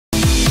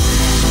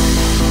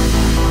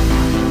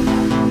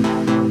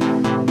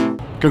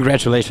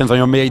Congratulations on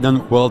your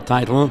maiden world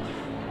title.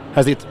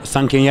 Has it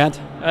sunk in yet?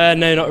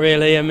 No, not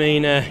really. I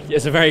mean,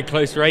 it's a very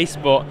close race,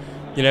 but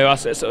you know,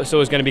 it's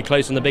always going to be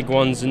close on the big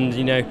ones. And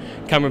you know,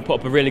 Cameron put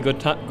up a really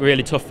good,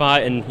 really tough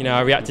fight, and you know,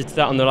 I reacted to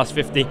that on the last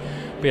 50.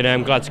 But you know,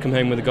 I'm glad to come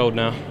home with the gold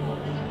now.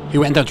 He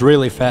went out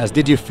really fast.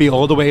 Did you feel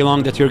all the way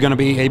along that you're going to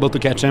be able to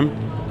catch him?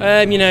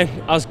 You know,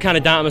 I was kind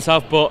of doubting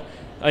myself, but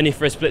only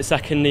for a split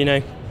second. You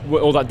know,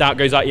 all that doubt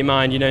goes out of your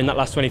mind. You know, in that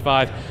last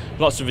 25,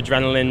 lots of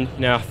adrenaline.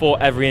 You know, I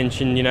fought every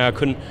inch, and you know, I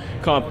couldn't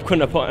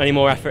have put any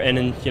more effort in.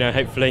 And you know,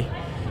 hopefully,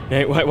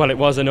 you know, well, it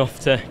was enough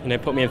to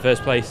put me in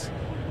first place.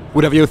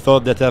 Would have you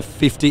thought that a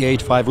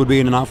 58.5 would be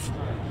enough?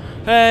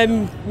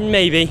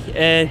 Maybe. You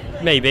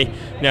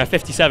know,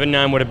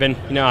 57.9 would have been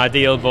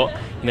ideal, but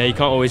you know, you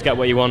can't always get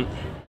what you want.